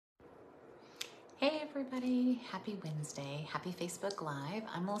Hey everybody, happy Wednesday, happy Facebook Live.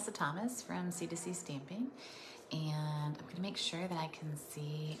 I'm Melissa Thomas from C2C Stamping, and I'm gonna make sure that I can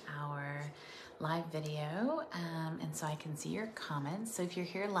see our live video and so I can see your comments. So if you're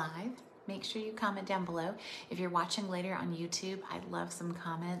here live, make sure you comment down below. If you're watching later on YouTube, I'd love some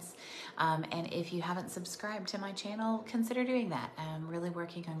comments. And if you haven't subscribed to my channel, consider doing that. I'm really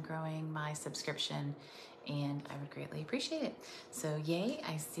working on growing my subscription and I would greatly appreciate it. So yay,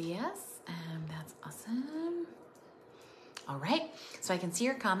 I see us. That's awesome. All right, so I can see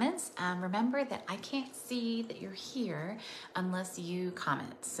your comments. Remember that I can't see that you're here unless you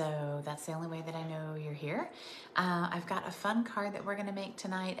comment. So that's the only way that I know you're here. I've got a fun card that we're gonna make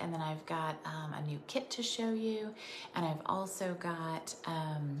tonight, and then I've got a new kit to show you, and I've also got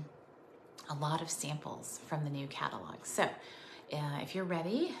a lot of samples from the new catalog. So if you're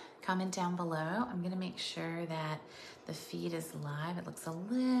ready, comment down below. I'm gonna make sure that the feed is live. It looks a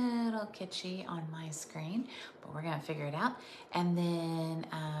little kitschy on my screen, but we're gonna figure it out. And then,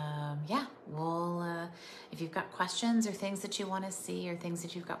 yeah, we'll, if you've got questions or things that you wanna see or things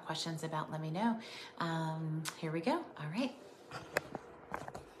that you've got questions about, let me know. Here we go, all right.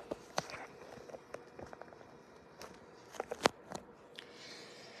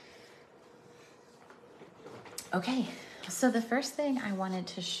 Okay, so the first thing I wanted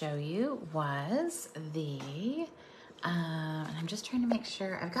to show you was the, and I'm just trying to make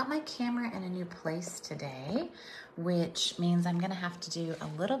sure, I've got my camera in a new place today, which means I'm gonna have to do a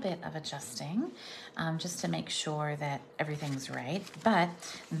little bit of adjusting just to make sure that everything's right. But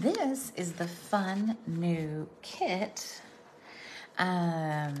this is the fun new kit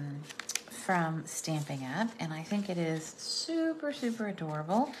from Stampin' Up, and I think it is super, super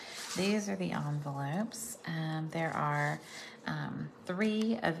adorable. These are the envelopes. There are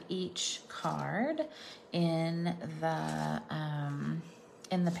 3 of each card in the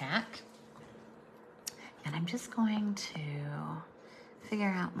pack. And I'm just going to figure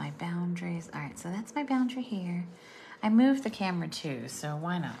out my boundaries. All right, so that's my boundary here. I moved the camera too, so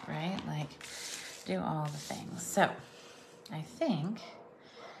why not, right? Like, do all the things. So I think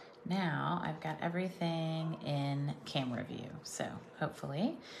now I've got everything in camera view, so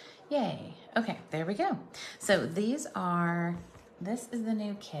hopefully, yay. Okay, there we go. So this is the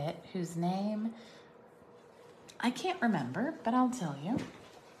new kit whose name I can't remember, but I'll tell you.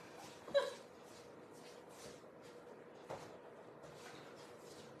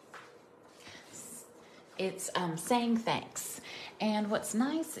 It's saying thanks. And what's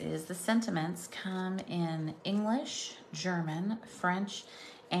nice is the sentiments come in English, German, French,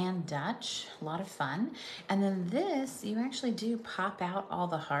 and Dutch. A lot of fun. And then this, you actually do pop out all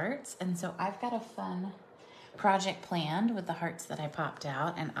the hearts. And so I've got a fun project planned with the hearts that I popped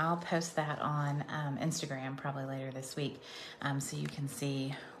out, and I'll post that on Instagram probably later this week so you can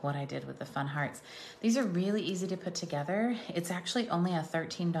see what I did with the fun hearts. These are really easy to put together. It's actually only a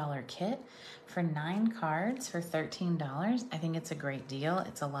 $13 kit for 9 cards for $13. I think it's a great deal.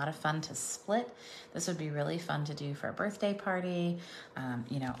 It's a lot of fun to split. This would be really fun to do for a birthday party.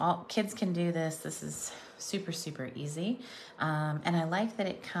 You know, all kids can do this. This is super, super easy. And I like that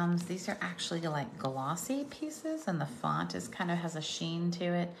it comes, these are actually like glossy pieces, and the font is kind of has a sheen to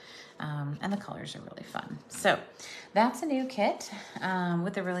it. And the colors are really fun. So that's a new kit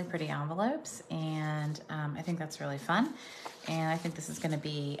with the really pretty envelopes, and I think that's really fun. And I think this is going to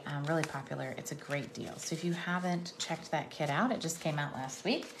be really popular. It's a great deal. So if you haven't checked that kit out, it just came out last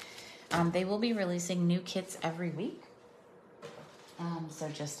week. They will be releasing new kits every week. So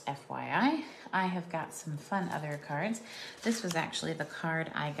just FYI, I have got some fun other cards. This was actually the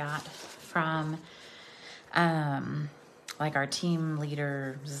card I got from like our team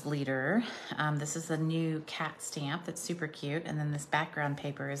leader's leader. This is a new cat stamp that's super cute. And then this background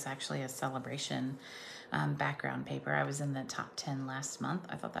paper is actually a celebration background paper. I was in the top 10 last month.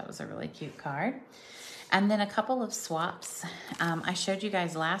 I thought that was a really cute card. And then a couple of swaps. I showed you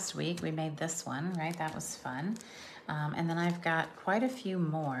guys last week. We made this one, right? That was fun. And then I've got quite a few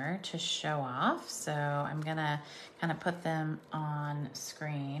more to show off. So I'm gonna kind of put them on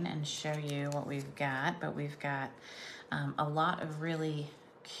screen and show you what we've got. But we've got a lot of really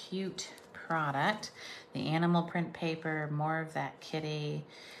cute product. The animal print paper, more of that kitty.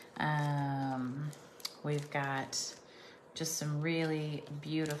 We've got just some really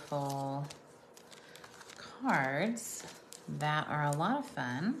beautiful cards that are a lot of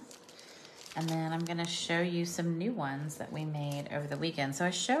fun. And then I'm gonna show you some new ones that we made over the weekend. So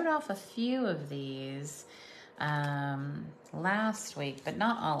I showed off a few of these last week, but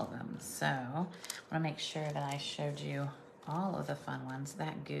not all of them. So I wanna make sure that I showed you all of the fun ones.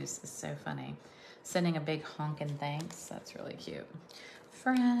 That goose is so funny. Sending a big honkin' thanks, that's really cute.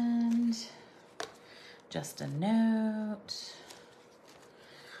 Friend, Just a note.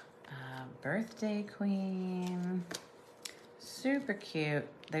 Birthday queen. Super cute.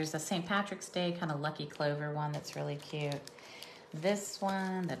 There's a St. Patrick's Day kind of Lucky Clover one that's really cute. This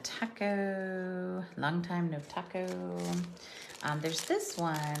one, the taco. Long time no taco. There's this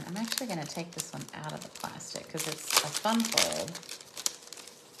one. I'm actually going to take this one out of the plastic because it's a fun fold.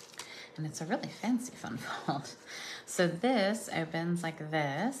 And it's a really fancy fun fold. So this opens like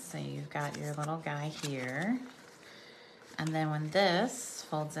this. So you've got your little guy here. And then when this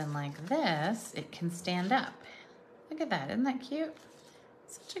folds in like this, it can stand up. Look at that, isn't that cute?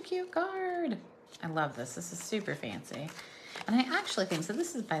 Such a cute card. I love this, this is super fancy. And I actually think, so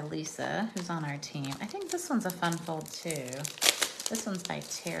this is by Lisa, who's on our team. I think this one's a fun fold too. This one's by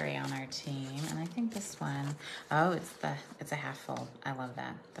Terry on our team. And I think this one, oh, it's a half fold. I love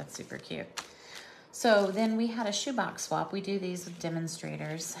that, that's super cute. So then we had a shoebox swap. We do these with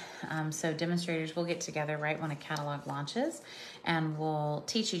demonstrators. So demonstrators will get together right when a catalog launches and we'll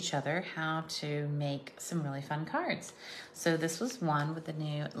teach each other how to make some really fun cards. So this was one with the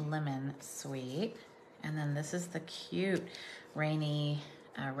new lemon suite. And then this is the cute rainy,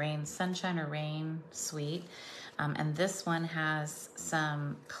 sunshine or rain suite. And this one has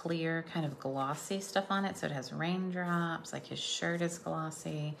some clear kind of glossy stuff on it. So it has raindrops, like his shirt is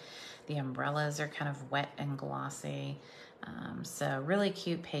glossy. The umbrellas are kind of wet and glossy. So really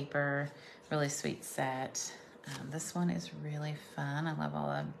cute paper, really sweet set. This one is really fun. I love all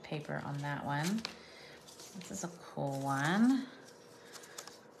the paper on that one. This is a cool one.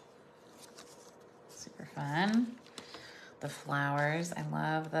 Super fun. The flowers, I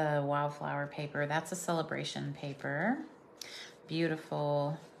love the wildflower paper. That's a celebration paper.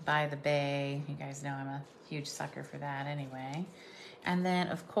 Beautiful, by the bay. You guys know I'm a huge sucker for that anyway. And then,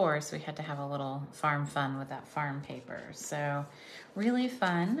 of course, we had to have a little farm fun with that farm paper. So really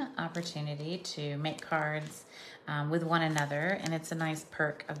fun opportunity to make cards with one another, and it's a nice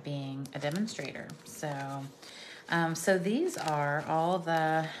perk of being a demonstrator. So these are all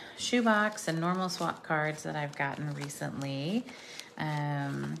the shoebox and normal swap cards that I've gotten recently.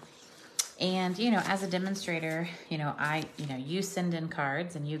 And, you know, as a demonstrator, you send in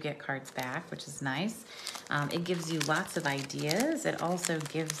cards and you get cards back, which is nice. It gives you lots of ideas. It also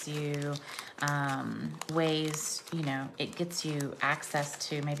gives you ways, it gets you access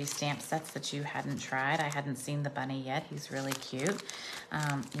to maybe stamp sets that you hadn't tried. I hadn't seen the bunny yet. He's really cute.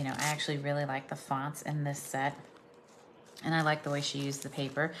 I actually really like the fonts in this set. And I like the way she used the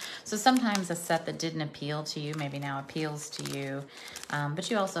paper. So sometimes a set that didn't appeal to you maybe now appeals to you.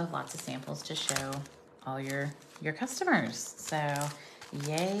 But you also have lots of samples to show all your customers. So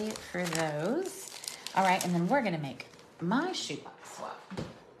yay for those. All right, and then we're gonna make my shoebox swap.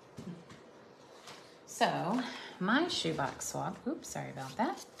 So my shoebox swap, oops, sorry about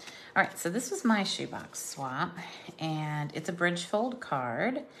that. All right, so this was my shoebox swap, and it's a bridge fold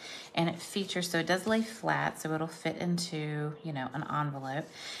card, and it features, so it does lay flat, so it'll fit into, an envelope,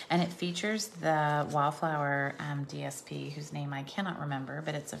 and it features the Wildflower DSP, whose name I cannot remember,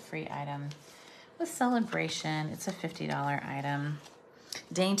 but it's a free item with celebration. It's a $50 item.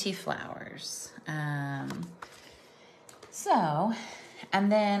 Dainty flowers. And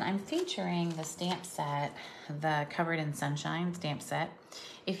then I'm featuring the stamp set, the Covered in Sunshine stamp set.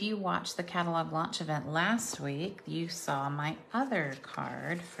 If you watched the catalog launch event last week, you saw my other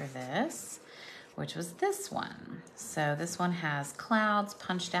card for this, which was this one. So this one has clouds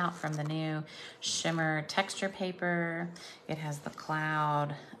punched out from the new shimmer texture paper. It has the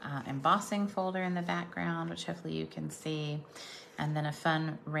cloud embossing folder in the background, which hopefully you can see. And then a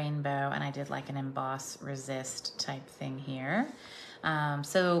fun rainbow, and I did like an emboss resist type thing here.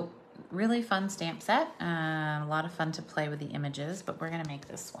 So really fun stamp set, a lot of fun to play with the images, but we're gonna make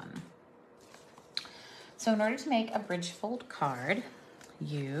this one. So in order to make a bridge fold card,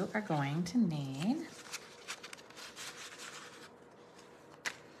 you are going to need,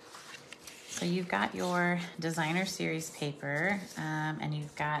 so you've got your designer series paper, and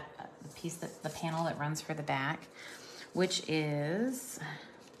you've got the panel that runs for the back, which is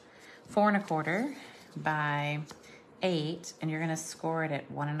 4 1/4 by 8, and you're gonna score it at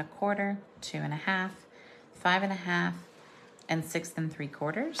 1 1/4, 2 1/2, 5 1/2, and 6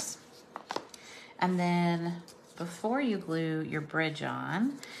 3/4. And then before you glue your bridge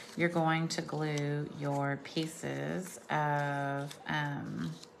on, you're going to glue your pieces of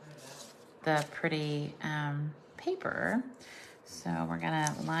the pretty paper. So we're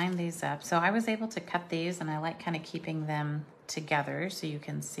gonna line these up. So I was able to cut these, and I like kind of keeping them together so you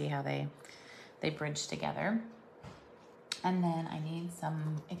can see how they bridge together. And then I need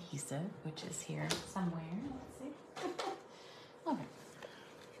some adhesive, which is here somewhere. Let's see. Okay.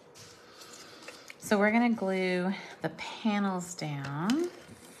 So we're gonna glue the panels down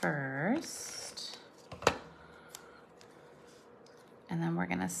first. And then we're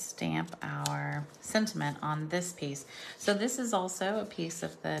gonna stamp our sentiment on this piece. So this is also a piece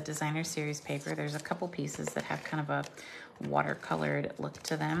of the designer series paper. There's a couple pieces that have kind of a watercolored look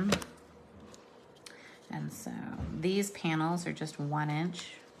to them. And so these panels are just 1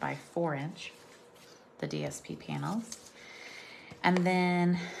 inch by 4 inch, the DSP panels. And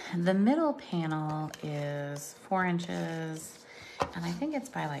then the middle panel is 4 inches, and I think it's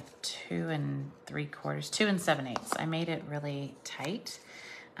by like 2 3/4, 2 7/8. I made it really tight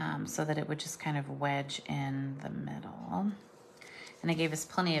so that it would just kind of wedge in the middle. And it gave us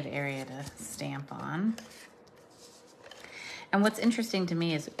plenty of area to stamp on. And what's interesting to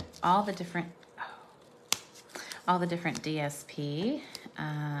me is all the different DSP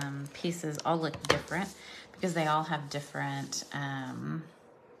pieces all look different because they all have different,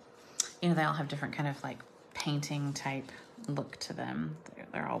 they all have different kind of like painting type look to them.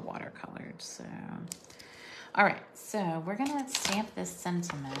 They're all watercolored. So, all right, so we're gonna stamp this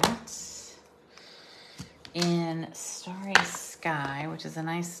sentiment in Starry Sky, which is a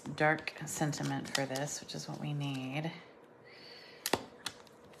nice dark sentiment for this, which is what we need.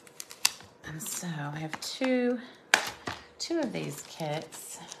 And so I have two of these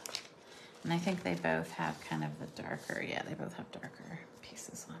kits, and I think they both have kind of the darker, yeah, they both have darker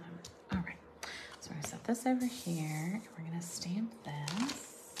pieces on them. All right, so we're gonna set this over here, and we're gonna stamp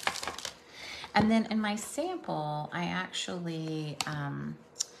this. And then in my sample, I actually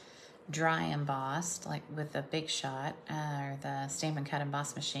dry embossed, like with the Big Shot, or the Stampin' Cut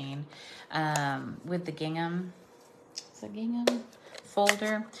emboss machine, with the gingham, is it gingham?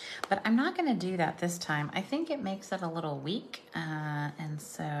 Folder, but I'm not going to do that this time. I think it makes it a little weak, and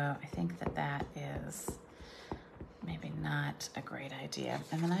so I think that is maybe not a great idea.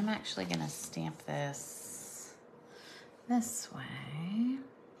 And then I'm actually going to stamp this way.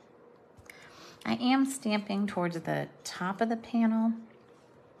 I am stamping towards the top of the panel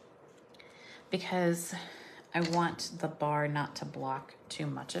because I want the bar not to block too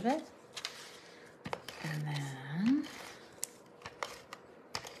much of it. And then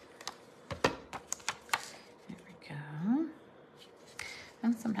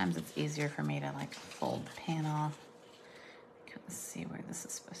and sometimes it's easier for me to like fold the panel. Kind of see where this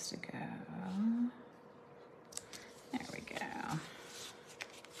is supposed to go. There we go.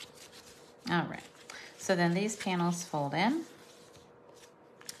 All right, so then these panels fold in,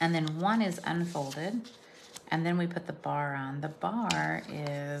 and then one is unfolded, and then we put the bar on. The bar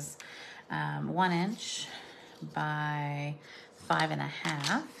is 1 inch by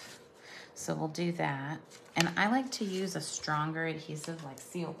 5.5. So we'll do that. And I like to use a stronger adhesive like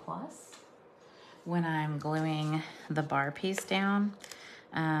Seal Plus when I'm gluing the bar piece down,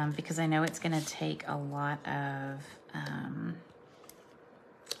 because I know it's gonna take a lot of,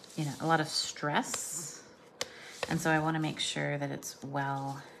 a lot of stress. And so I wanna make sure that it's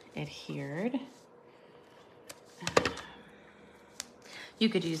well adhered. You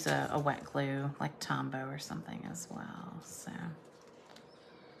could use a wet glue like Tombow or something as well, so.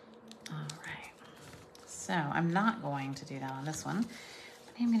 All right. So I'm not going to do that on this one,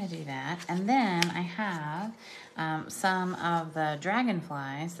 but I'm going to do that. And then I have some of the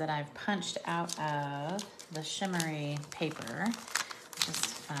dragonflies that I've punched out of the shimmery paper, which is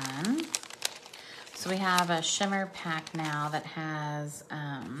fun. So we have a shimmer pack now that has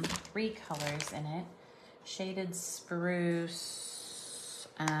 3 colors in it: shaded spruce,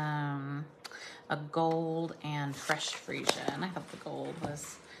 a gold, and fresh freesia. And I thought the gold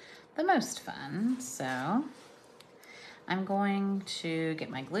was the most fun. So I'm going to get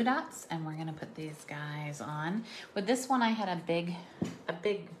my glue dots, and we're gonna put these guys on. With this one, I had a big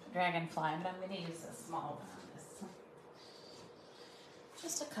dragonfly, but I'm gonna use a small one on this.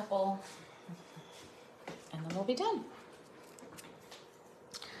 Just a couple, and then we'll be done.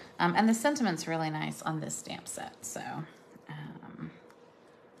 And the sentiment's really nice on this stamp set, so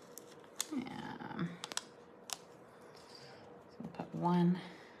yeah. So we'll put one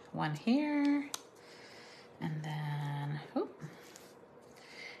here, and then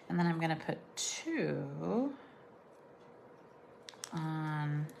I'm gonna put 2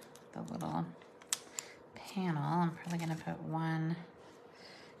 on the little panel. I'm probably gonna put 1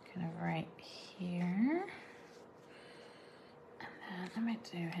 kind of right here, and then I might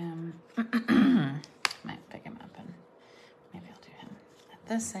do him might pick him up, and maybe I'll do him at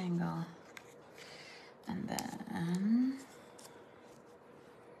this angle, and then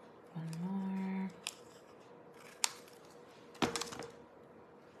 1 more.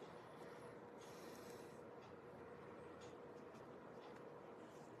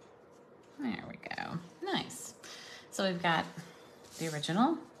 There we go. Nice. So we've got the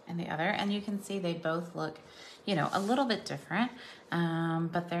original and the other, and you can see they both look, you know, a little bit different,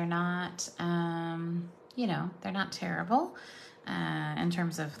 but they're not, you know, they're not terrible in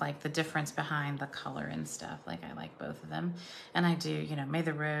terms of like the difference behind the color and stuff. Like I like both of them, and I do, you know, may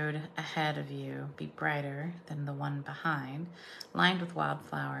the road ahead of you be brighter than the one behind, lined with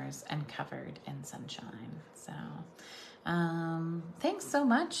wildflowers and covered in sunshine. So thanks so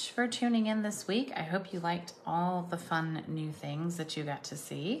much for tuning in this week. I hope you liked all the fun new things that you got to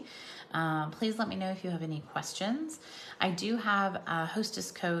see. Please let me know if you have any questions. I do have a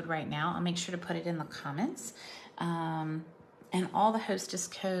hostess code right now. I'll make sure to put it in the comments. And all the hostess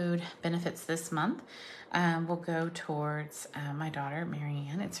code benefits this month will go towards my daughter,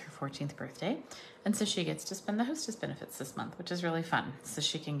 Marianne. It's her 14th birthday. And so she gets to spend the hostess benefits this month, which is really fun. So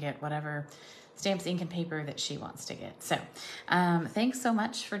she can get whatever stamps, ink, and paper that she wants to get. So thanks so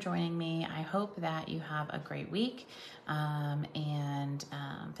much for joining me. I hope that you have a great week. And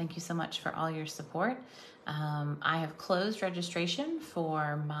thank you so much for all your support. I have closed registration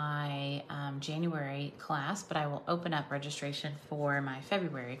for my January class, but I will open up registration for my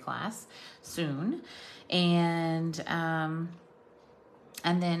February class soon. And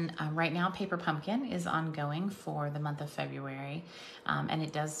then right now, Paper Pumpkin is ongoing for the month of February, and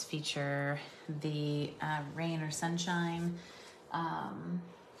it does feature the rain or sunshine,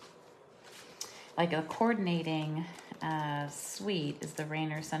 like a coordinating suite is the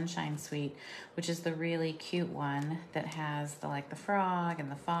Rain or Sunshine suite, which is the really cute one that has the like the frog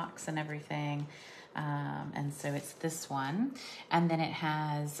and the fox and everything. And so it's this one, and then it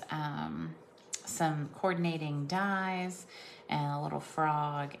has some coordinating dies and a little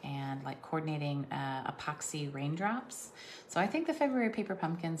frog and like coordinating epoxy raindrops. So I think the February Paper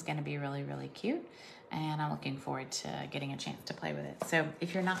Pumpkin is going to be really, really cute, and I'm looking forward to getting a chance to play with it. So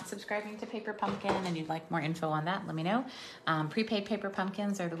if you're not subscribing to Paper Pumpkin and you'd like more info on that, let me know. Prepaid Paper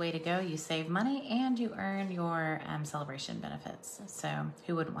Pumpkins are the way to go. You save money and you earn your celebration benefits. So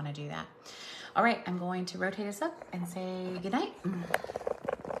who wouldn't want to do that? All right, I'm going to rotate us up and say good night.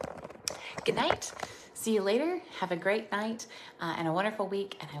 Good night. See you later. Have a great night and a wonderful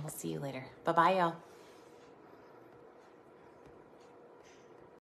week, and I will see you later. Bye-bye, y'all.